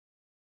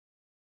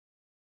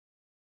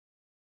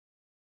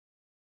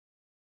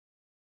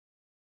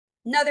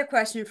Another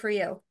question for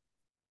you.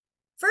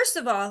 First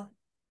of all,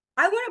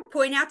 I want to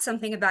point out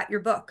something about your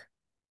book.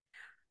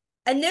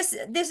 And this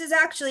is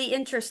actually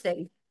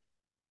interesting.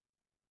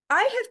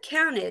 I have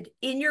counted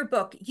in your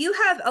book, you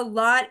have a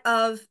lot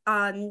of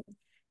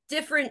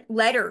different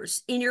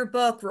letters in your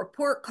book,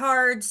 report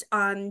cards,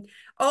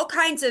 all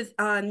kinds of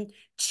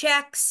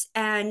checks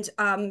and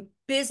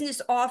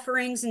business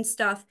offerings and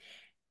stuff.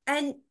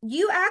 And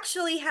you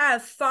actually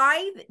have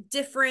five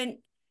different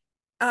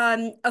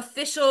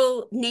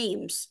official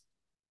names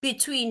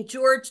between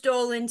George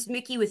Dolan's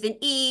Micky with an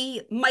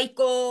E,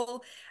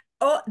 Michael,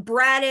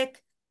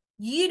 Braddock.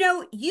 You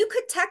know, you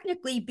could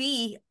technically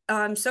be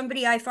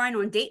somebody I find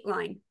on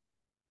Dateline.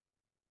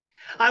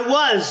 I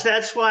was.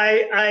 That's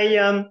why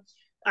I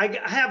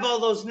have all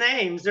those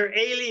names. They're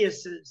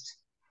aliases,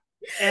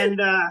 and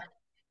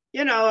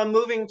a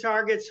moving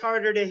target's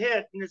harder to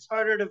hit, and it's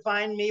harder to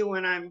find me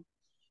when I'm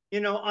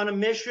on a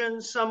mission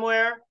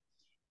somewhere.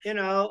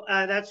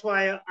 That's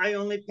why I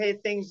only pay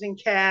things in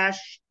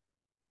cash.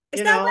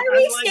 Is that why I'm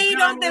we like stayed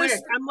all John Wick.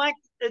 those? I'm like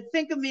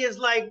think of me as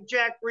like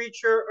Jack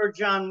Reacher or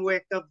John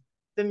Wick of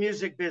the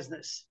music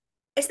business.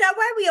 Is that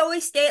why we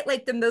always stay at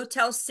like the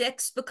Motel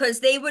 6? Because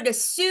they would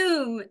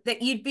assume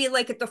that you'd be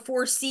like at the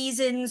Four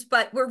Seasons,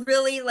 but we're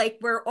really like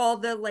where all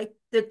the like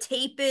the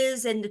tape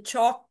is and the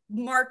chalk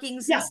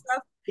markings and Yeah,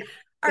 stuff. yeah,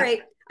 All yeah.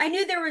 right. I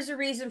knew there was a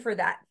reason for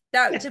that.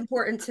 That's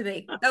important to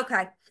me.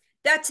 Okay.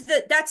 That's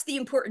the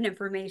important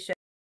information.